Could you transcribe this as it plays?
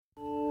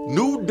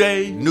New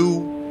day,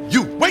 new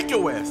you. Wake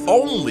your ass.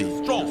 Only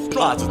strong,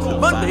 positive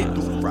Monday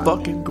through Friday.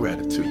 Fucking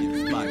gratitude.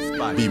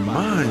 Be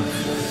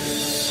mindful.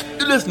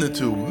 You're listening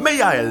to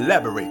May I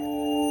Elaborate?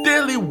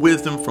 Daily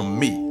wisdom from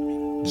me,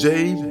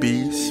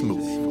 J.B.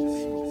 Smooth.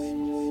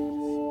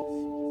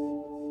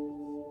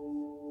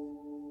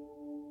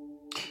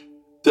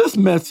 This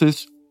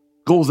message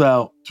goes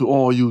out to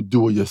all you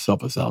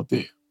do-it-yourselfers out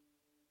there.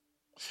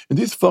 In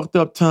these fucked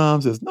up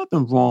times, there's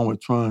nothing wrong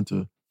with trying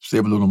to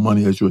save a little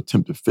money as you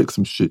attempt to fix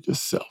some shit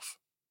yourself.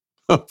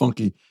 A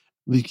funky,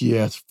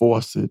 leaky-ass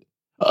faucet,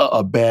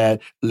 a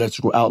bad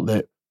electrical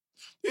outlet.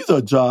 These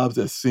are jobs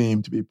that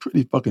seem to be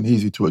pretty fucking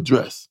easy to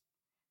address.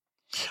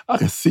 I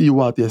can see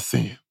you out there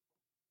saying,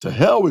 to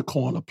hell with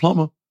calling a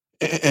plumber,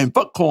 and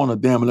fuck calling a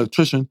damn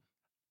electrician.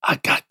 I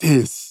got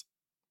this.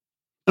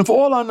 And for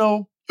all I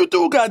know, you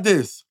do got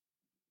this.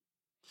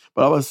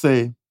 But I would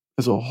say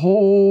there's a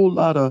whole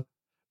lot of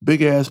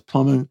big-ass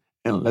plumbing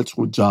and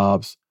electrical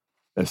jobs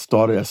that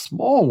started as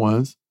small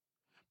ones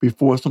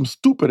before some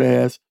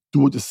stupid-ass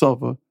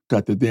do-it-yourselfer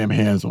got their damn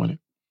hands on it.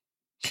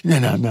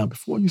 Now,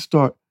 before you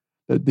start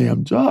that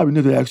damn job, you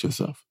need to ask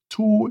yourself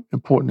 2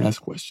 important-ass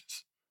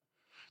questions.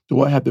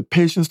 Do I have the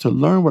patience to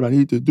learn what I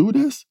need to do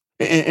this?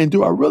 And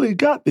do I really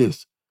got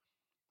this?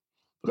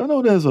 Look, I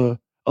know there's a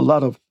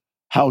lot of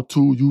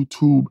how-to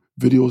YouTube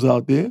videos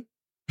out there.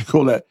 They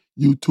call that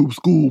YouTube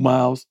school,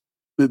 Miles.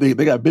 They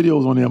got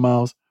videos on there,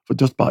 Miles, for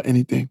just about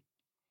anything.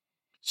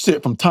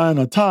 Shit, from tying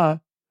a tie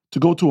to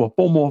go to a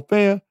formal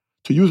affair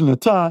to using a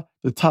tie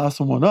to tie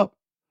someone up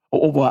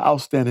or over an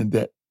outstanding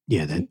debt.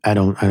 Yeah, that I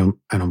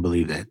don't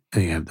believe that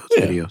they have those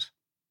videos.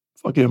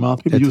 Fuck yeah,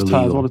 Miles. People use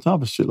ties all the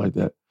time for shit like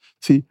that.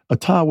 See, a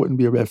tie wouldn't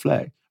be a red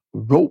flag.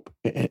 Rope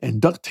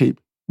and duct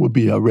tape would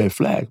be a red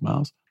flag,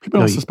 Miles. People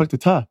don't suspect a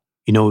tie.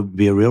 You know what would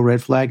be a real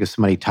red flag if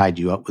somebody tied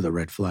you up with a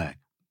red flag.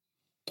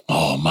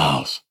 Oh,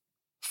 Miles.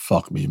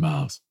 Fuck me,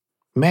 Miles.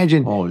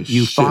 Imagine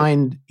you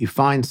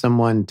find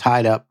someone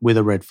tied up with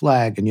a red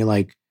flag and you're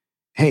like,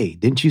 hey,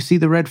 didn't you see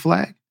the red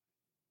flag?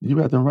 You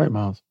got them right,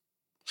 Miles.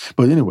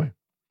 But anyway,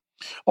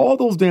 all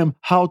those damn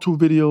how-to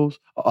videos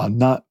are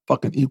not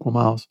fucking equal,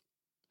 Miles.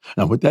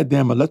 Now, with that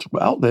damn electrical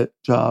outlet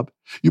job,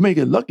 you may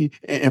get lucky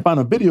and find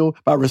a video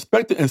by a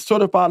respected and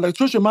certified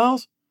electrician,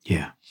 Miles.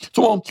 Yeah.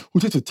 Someone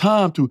who takes the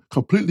time to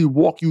completely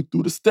walk you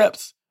through the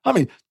steps. I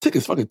mean, take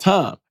his fucking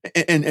time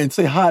and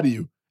say hi to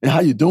you and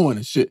how you doing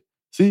and shit.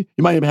 See,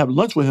 you might even have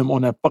lunch with him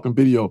on that fucking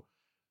video.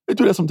 They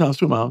do that sometimes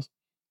too, Miles.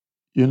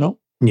 You know?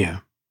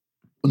 Yeah.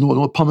 You know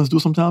what plumbers do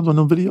sometimes on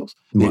them videos?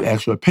 They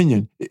ask your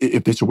opinion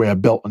if they should wear a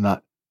belt or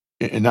not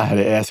and not have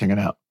their ass hanging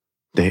out.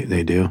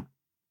 They do?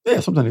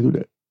 Yeah, sometimes they do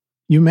that.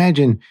 You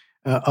imagine,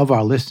 of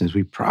our listeners,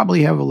 we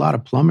probably have a lot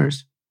of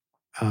plumbers.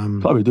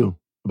 Probably do.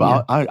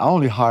 But I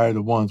only hire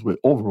the ones with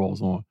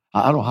overalls on.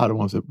 I don't hire the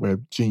ones that wear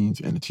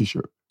jeans and a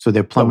T-shirt. So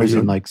they're plumbers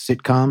in like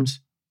sitcoms?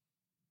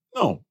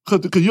 No,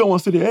 because you don't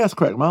want to see their ass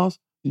crack, Miles.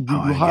 You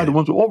hire the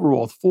ones with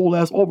overalls,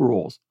 full-ass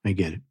overalls. I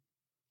get it.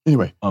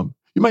 Anyway,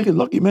 you might get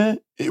lucky, man,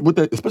 with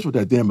that, especially with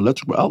that damn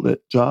electrical outlet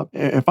job,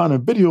 and find a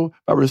video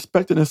by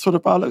respected and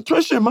certified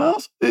electrician,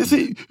 Miles.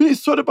 See, you need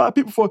certified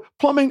people for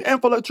plumbing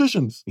and for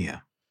electricians.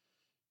 Yeah.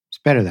 It's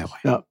better that way.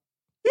 Now,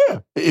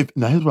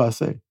 now here's what I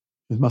say.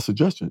 Here's my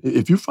suggestion.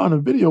 If you find a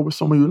video with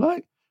someone you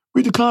like,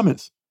 read the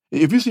comments.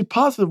 If you see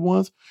positive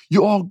ones,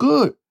 you're all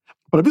good.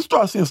 But if you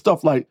start seeing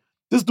stuff like,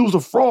 this dude's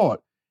a fraud,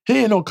 he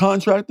ain't no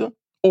contractor,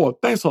 or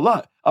thanks a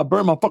lot, I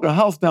burned my fucking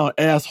house down,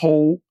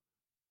 asshole.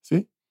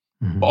 See?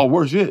 Mm-hmm. Or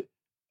worse yet,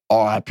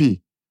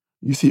 R.I.P.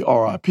 You see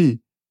R.I.P.,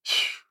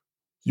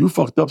 you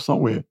fucked up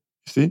somewhere.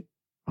 You see?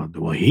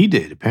 Well, he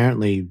did.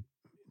 Apparently,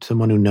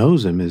 someone who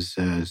knows him is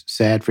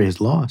sad for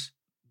his loss.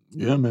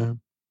 Yeah,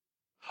 man.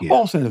 Yeah.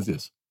 All I'm saying is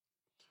this.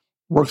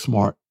 Work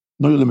smart.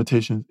 Know your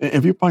limitations. And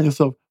if you find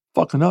yourself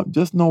fucking up,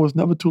 just know it's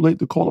never too late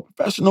to call a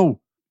professional.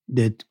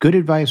 The good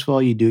advice for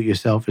all you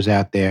do-it-yourselfers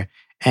out there.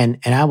 And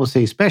I will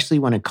say, especially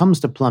when it comes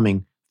to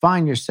plumbing,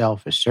 find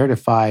yourself a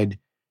certified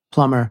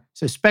plumber,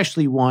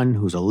 especially one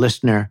who's a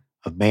listener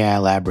of May I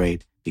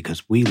Elaborate,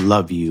 because we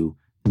love you,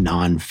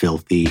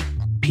 non-filthy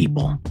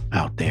people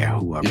out there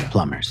who are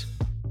plumbers.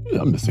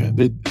 Yeah, I'm just saying,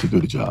 they do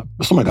the job.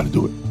 But somebody got to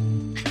do it.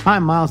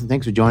 I'm Miles, and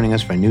thanks for joining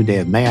us for a new day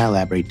of May I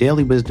Elaborate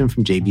Daily Wisdom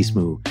from J.B.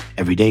 Smooth.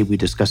 Every day we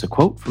discuss a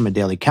quote from a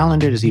daily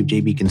calendar to see if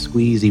J.B. can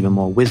squeeze even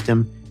more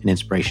wisdom and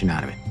inspiration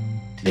out of it.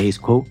 Today's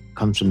quote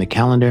comes from the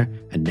calendar,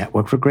 A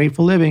Network for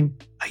Grateful Living,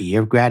 a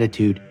year of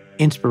gratitude,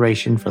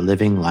 inspiration for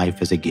living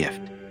life as a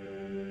gift.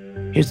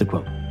 Here's the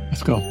quote.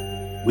 Let's go.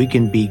 We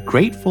can be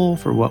grateful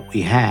for what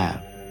we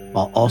have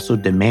while also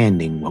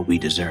demanding what we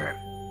deserve.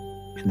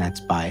 And that's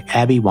by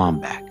Abby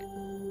Wambach.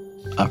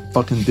 I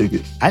fucking dig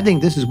it. I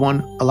think this is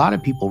one a lot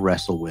of people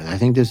wrestle with. I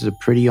think this is a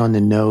pretty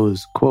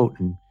on-the-nose quote,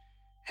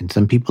 and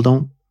some people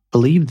don't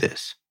believe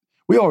this.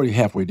 We're already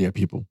halfway there,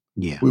 people.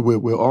 Yeah.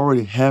 We're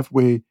already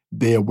halfway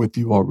there with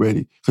you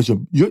already. Because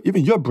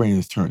even your brain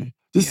is turning.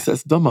 This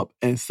sets them up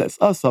and sets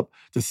us up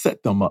to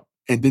set them up.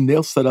 And then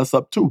they'll set us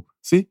up too.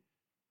 See?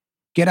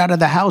 Get out of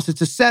the house.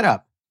 It's a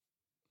setup.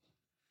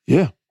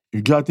 Yeah.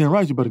 You're goddamn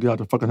right. You better get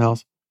out of the fucking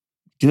house.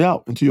 Get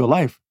out into your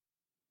life.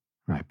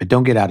 Right. But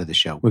don't get out of the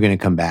show. We're going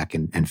to come back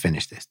and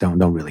finish this. Don't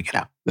really get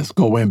out. Let's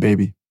go in,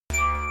 baby.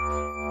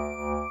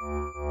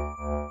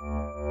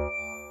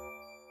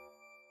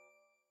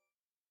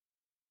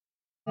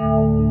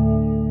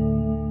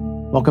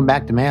 Welcome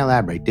back to May I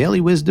Elaborate? Daily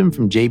wisdom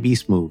from J.B.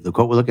 Smoove. The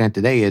quote we're looking at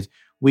today is,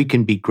 "We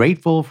can be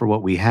grateful for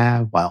what we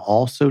have while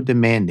also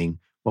demanding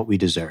what we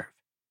deserve."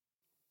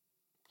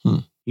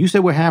 You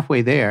said we're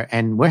halfway there,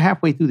 and we're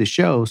halfway through the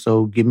show,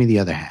 so give me the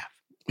other half.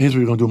 Here's what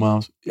we're going to do,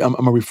 Miles. I'm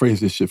going to rephrase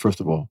this shit,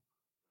 first of all.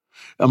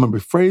 I'm going to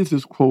rephrase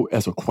this quote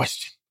as a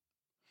question.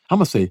 I'm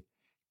going to say,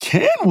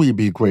 can we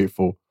be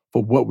grateful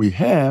for what we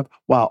have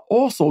while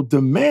also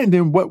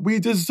demanding what we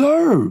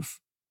deserve?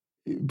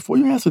 Before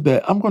you answer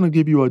that, I'm going to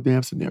give you a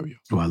damn scenario.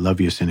 Oh, I love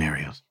your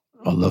scenarios.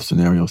 I love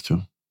scenarios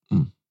too.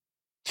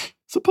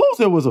 Suppose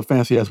there was a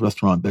fancy-ass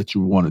restaurant that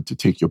you wanted to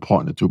take your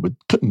partner to, but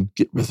couldn't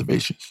get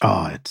reservations.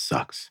 Oh, it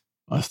sucks.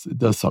 It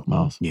does suck,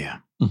 Miles. Yeah.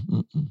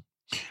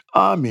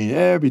 I mean,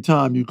 every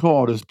time you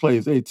call this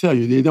place, they tell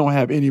you they don't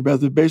have any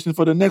reservations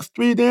for the next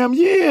 3 damn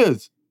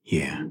years.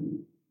 Yeah.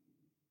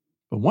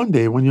 But one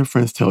day when your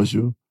friends tells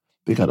you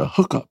they got a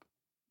hookup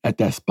at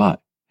that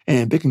spot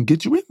and they can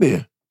get you in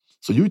there.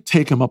 So you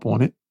take him up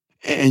on it,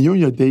 and you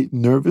and your date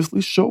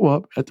nervously show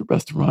up at the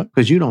restaurant.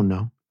 Because you don't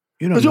know.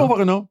 Because you don't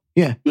fucking know.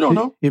 Yeah. You don't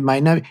know. It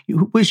might not be.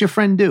 What does your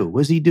friend do?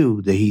 What does he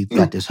do that he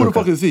got this hookup? Who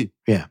the fuck is he?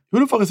 Yeah. Who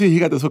the fuck is he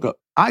got this hookup?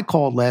 I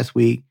called last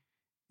week.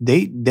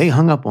 They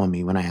hung up on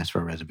me when I asked for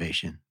a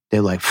reservation.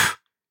 They're like, phew.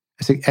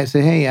 I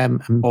said, hey, I'm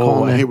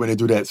calling. I hate when they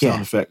do that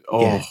sound effect.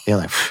 Oh. Yeah. They're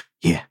like, phew.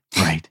 Yeah,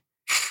 right.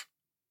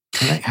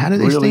 Like, how do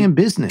they stay in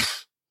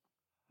business?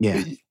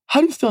 Yeah.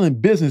 How do you stay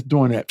in business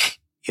doing that?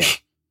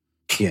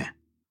 Yeah.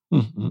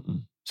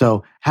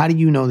 So how do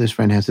you know this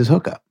friend has this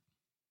hookup?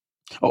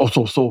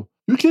 Oh, so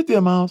you get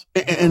there, Miles,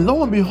 and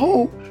lo and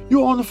behold,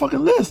 you're on the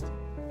fucking list.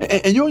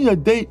 And you and your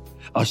date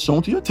are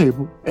shown to your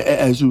table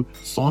as you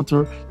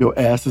saunter your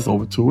asses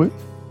over to it.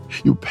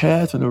 You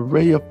pass an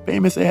array of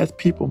famous-ass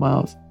people,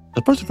 Miles.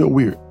 At first you feel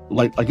weird,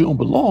 like you don't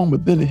belong,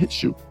 but then it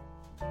hits you.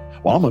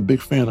 While I'm a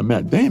big fan of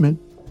Matt Damon,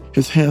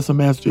 his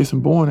handsome-ass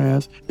Jason Bourne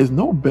ass is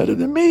no better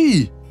than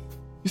me.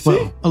 You see?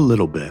 Well, a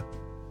little bit.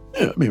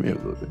 Yeah, maybe a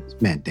little bit.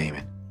 It's Matt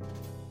Damon.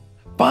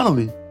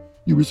 Finally,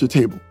 you reach the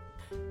table.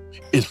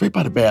 It's right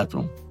by the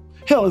bathroom.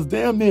 Hell, it's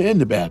damn near in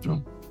the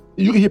bathroom.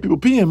 You can hear people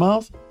peeing,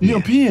 Miles. You hear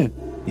them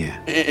peeing.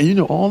 Yeah. And you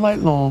know, all night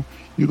long,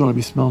 you're going to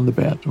be smelling the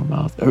bathroom,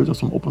 Miles. Every time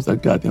someone opens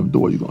that goddamn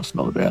door, you're going to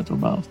smell the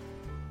bathroom, Miles.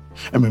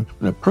 I mean,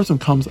 when a person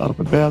comes out of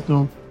a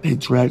bathroom, they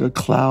drag a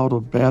cloud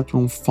of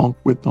bathroom funk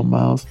with them,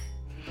 Miles.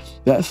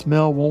 That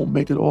smell won't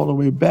make it all the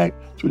way back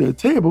to their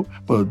table,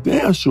 but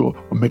damn sure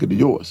will make it to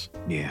yours.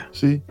 Yeah.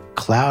 See?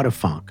 Cloud of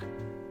funk.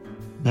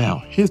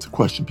 Now, here's the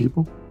question,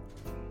 people.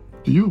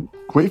 Do you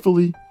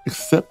gratefully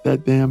accept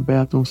that damn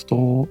bathroom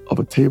stall of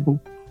a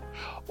table?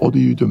 Or do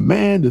you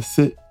demand to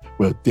sit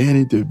where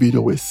Danny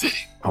DeVito is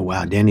sitting? Oh,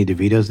 wow. Danny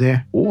DeVito's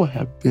there? Or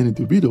have Danny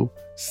DeVito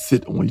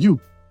sit on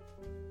you?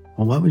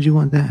 Well, why would you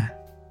want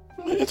that?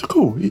 It's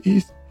cool.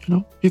 He's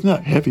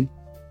not heavy.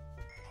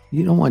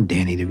 You don't want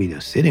Danny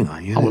DeVito sitting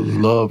on you. I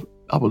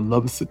would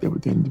love to sit there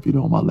with Danny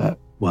DeVito on my lap.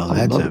 Well,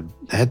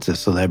 that's a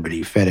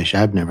celebrity fetish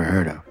I've never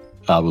heard of.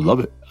 I would love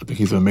it. I think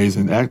he's an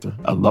amazing actor.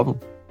 I love him.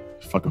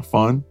 He's fucking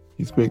fun.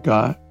 He's a great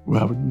guy. We're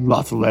having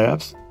lots of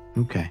laughs.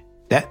 Okay.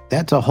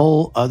 That's a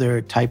whole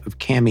other type of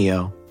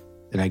cameo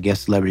that I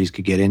guess celebrities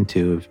could get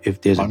into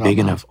if there's a big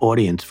enough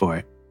audience for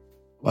it.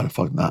 Why the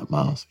fuck not,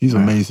 Miles? He's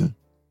amazing.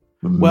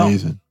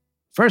 Amazing. Well,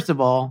 first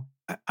of all,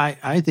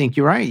 I think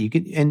you're right. You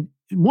could, and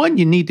one,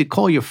 you need to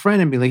call your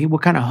friend and be like, hey,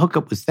 what kind of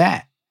hookup was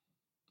that?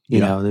 You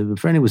know, the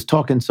friend who was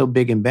talking so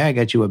big and bad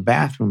got you a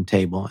bathroom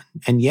table.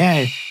 And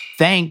yeah,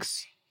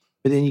 thanks.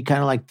 But then you kind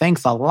of like,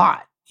 thanks a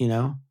lot, you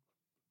know?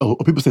 Oh,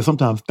 people say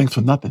sometimes thanks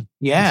for nothing.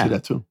 Yeah. I say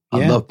that too.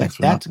 I love thanks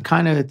for nothing. That's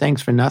kind of a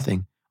thanks for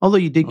nothing. Although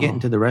you did get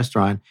into the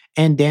restaurant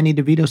and Danny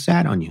DeVito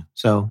sat on you.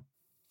 So.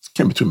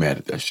 Can't be too mad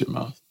at that shit,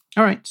 Miles.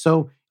 All right.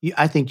 So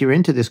I think you're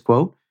into this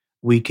quote.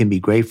 We can be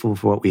grateful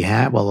for what we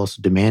have while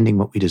also demanding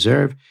what we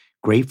deserve.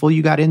 Grateful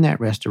you got in that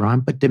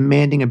restaurant, but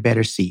demanding a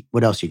better seat.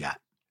 What else you got?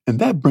 And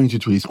that brings you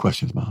to these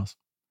questions, Miles.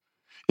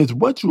 Is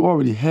what you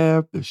already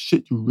have the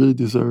shit you really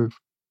deserve?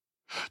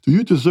 Do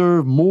you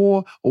deserve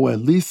more or at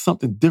least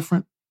something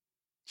different?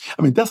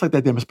 I mean, that's like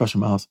that damn expression,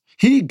 Miles.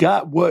 He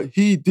got what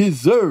he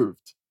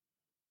deserved.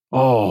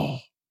 Oh.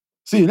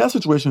 See, in that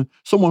situation,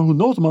 someone who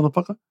knows the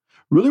motherfucker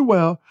really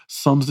well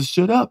sums the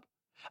shit up.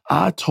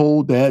 I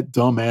told that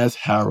dumbass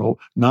Harold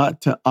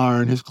not to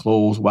iron his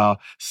clothes while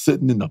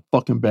sitting in the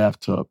fucking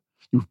bathtub.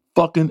 You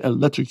fucking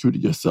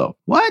electrocuted yourself.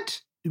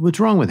 What? What's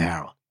wrong with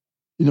Harold?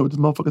 You know what this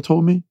motherfucker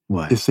told me?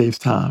 What? It saves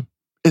time.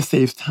 It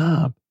saves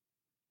time.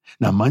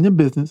 Now mind your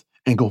business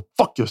and go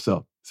fuck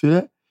yourself. See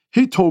that?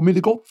 He told me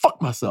to go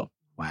fuck myself.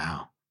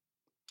 Wow.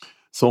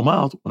 So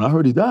Miles, when I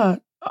heard he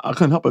died, I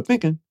couldn't help but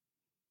thinking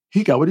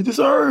he got what he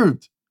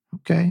deserved.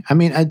 Okay. I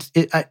mean,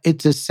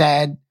 it's a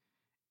sad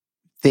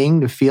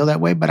thing to feel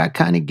that way, but I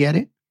kind of get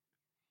it.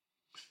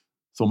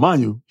 So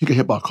mind you, he got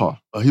hit by a car.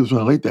 He was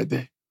running late that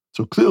day.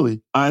 So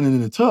clearly, ironing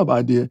in the tub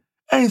idea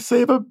Ain't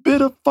save a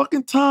bit of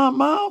fucking time,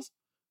 Miles.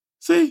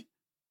 See?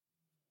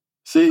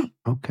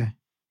 Okay.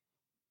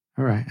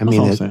 All right. I That's mean,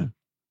 all I'm saying.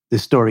 the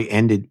story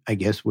ended, I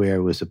guess, where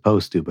it was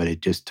supposed to, but it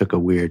just took a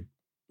weird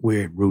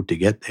route to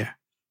get there.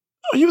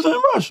 Oh, he was in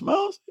a rush,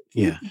 Miles.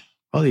 Yeah.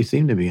 Well, he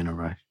seemed to be in a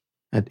rush.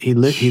 He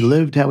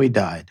lived how he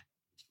died.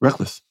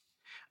 Reckless.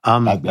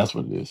 That's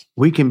what it is.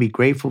 We can be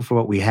grateful for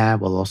what we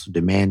have while also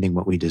demanding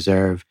what we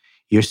deserve.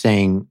 You're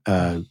saying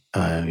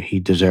he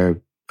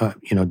deserved,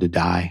 to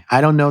die.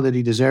 I don't know that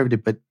he deserved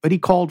it, but he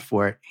called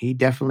for it. He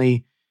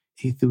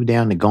threw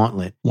down the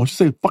gauntlet. Once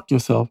you say fuck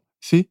yourself,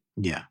 see?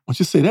 Yeah. Once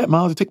you say that,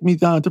 Miles, it took me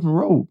down a different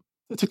road.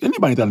 It took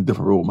anybody down a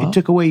different road, Miles. It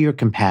took away your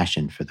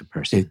compassion for the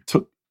person. It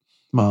took,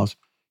 Miles,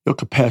 your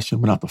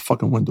compassion went out the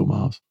fucking window,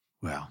 Miles.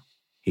 Well,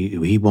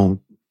 he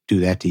won't do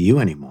that to you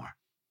anymore.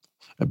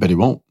 I bet he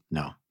won't.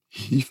 No.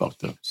 He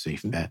fucked up.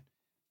 Safe bet.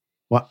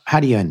 Well, how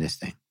do you end this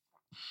thing?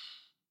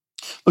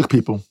 Look,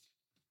 people,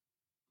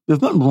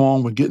 there's nothing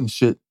wrong with getting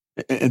shit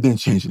and then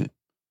changing it.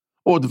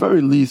 Or at the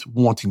very least,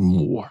 wanting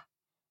more.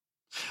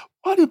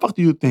 Why the fuck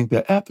do you think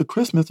that after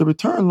Christmas, the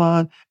return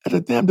line at the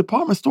damn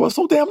department store is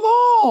so damn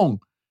long?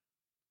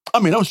 I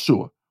mean, I'm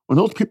sure when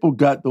those people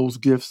got those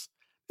gifts,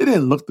 they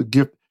didn't look the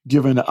gift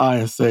giver in the eye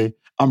and say,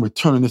 I'm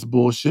returning this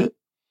bullshit.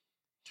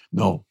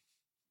 No.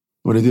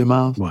 What they did,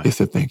 Miles? What? They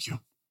said thank you.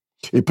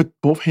 They put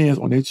both hands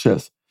on their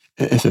chest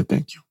and said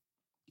thank you.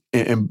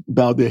 And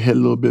bowed their head a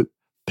little bit.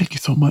 Thank you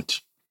so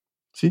much.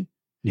 See?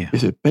 Yeah. They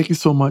said thank you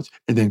so much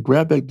and then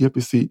grabbed that gift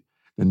receipt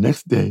the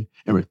next day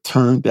and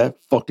returned that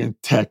fucking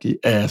tacky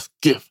ass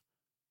gift.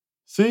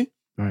 See?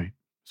 Right.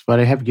 That's why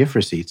they have gift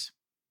receipts.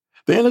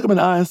 They ain't look them in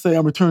the eye and say,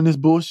 I'm returning this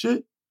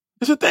bullshit.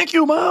 They said, thank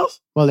you,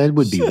 Miles. Well, that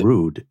would be Shit.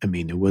 rude. I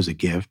mean, it was a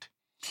gift.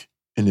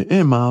 In the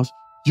end, Miles,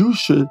 you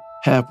should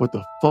have what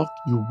the fuck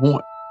you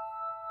want.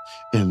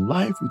 In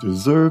life, you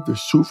deserve to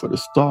shoot for the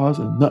stars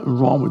and nothing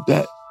wrong with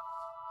that.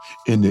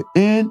 In the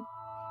end,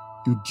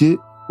 you get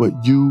what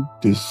you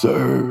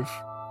deserve.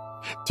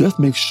 Just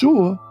make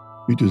sure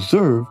you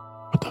deserve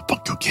what the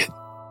fuck you get.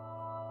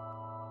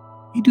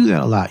 You do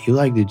that a lot. You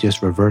like to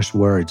just reverse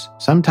words.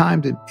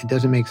 Sometimes it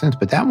doesn't make sense,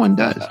 but that one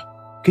does.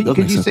 Could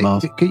you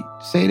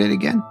say that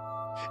again?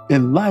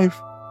 In life,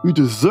 you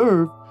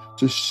deserve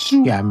to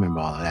shoot. Yeah, I remember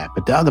all of that.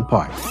 But the other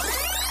part.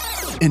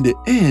 In the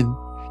end,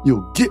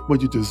 you'll get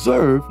what you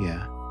deserve.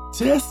 Yeah.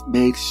 Just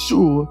make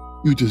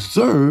sure you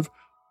deserve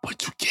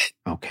what you get.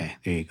 Okay,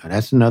 there you go.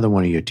 That's another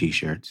one of your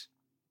T-shirts.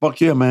 Fuck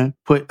yeah, man.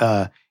 Put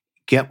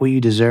get what you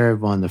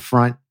deserve on the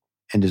front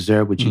and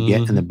deserve what you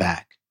get in the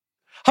back.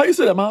 How you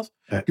say that, Miles?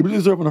 Get what you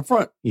deserve on the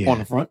front. Yeah. On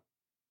the front.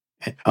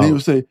 And then you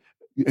would say,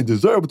 and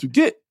deserve what you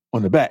get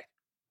on the back.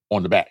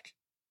 On the back.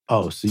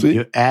 Oh, so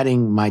you're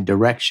adding my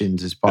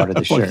directions as part of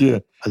the shirt. Yeah.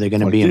 Are they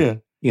going to be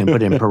in, you gonna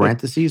put it in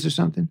parentheses or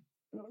something?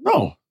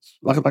 No.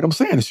 Like I'm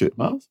saying this shit,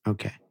 Miles.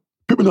 Okay.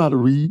 People know how to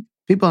read.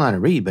 People know how to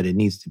read, but it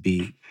needs to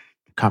be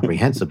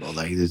comprehensible.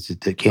 Like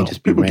it can't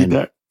just be random. Get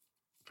that.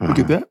 People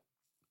get that.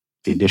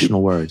 The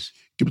additional words.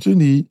 Get what you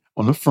need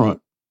on the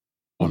front.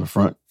 On the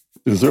front.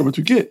 Deserve what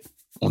you get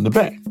on the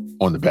back.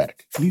 On the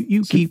back.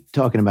 You keep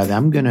talking about that.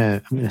 I'm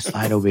gonna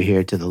slide over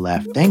here to the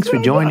left. Thanks for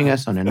joining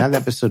us on another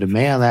episode of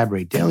May I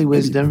Elaborate Daily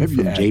Wisdom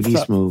from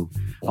JB Smooth.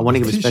 I want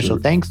to give a special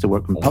thanks to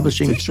Workman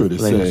Publishing for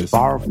letting us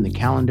borrow from the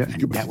calendar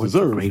and Network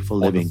for Grateful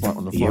Living.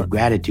 Your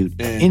gratitude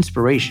and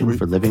inspiration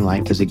for living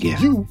life as a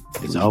gift.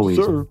 As always,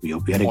 we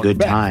hope you had a good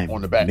time.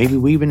 Maybe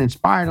we even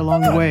inspired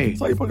along the way.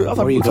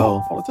 Before you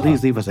go,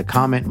 please leave us a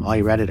comment, and while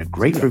you're at it, a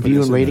great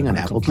review and rating on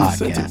Apple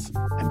Podcasts.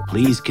 And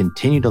please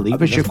continue to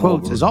leave us your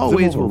quotes. As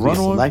always, we'll be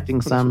selecting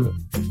some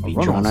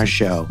feature on our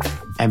show.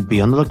 And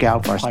be on the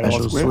lookout for our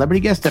special celebrity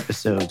guest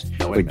episodes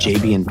where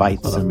JB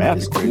invites some of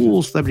his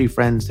cool celebrity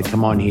friends to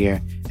come on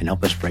here and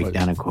help us break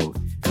down a quote.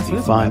 It'll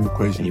be fun,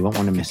 and you won't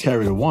want to miss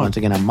it. Once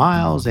again, I'm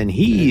Miles, and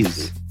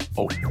he's...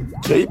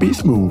 JB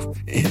Smooth.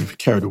 And if you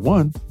carry the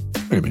one,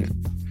 wait a minute.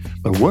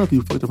 But what if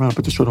you fucked around and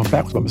put the shirt on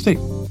backwards by mistake?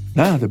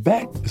 Now the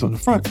back is on the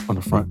front,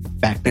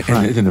 Back to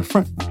front. And then the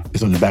front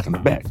is on the back and the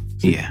back.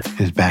 Yeah,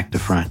 it's back to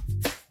front.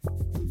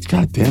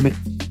 God damn it.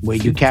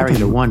 Where'd you carry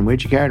the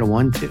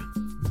one to?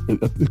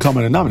 The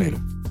common denominator.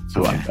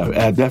 So I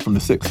add that from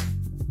the 6.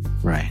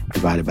 Right.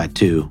 Divided by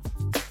 2.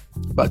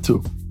 By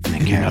 2. And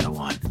then carry the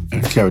 1.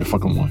 And carry the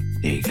fucking 1.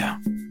 There you go.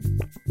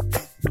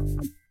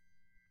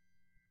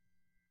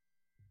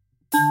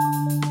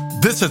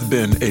 This has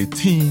been a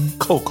Team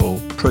Coco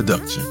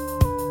production.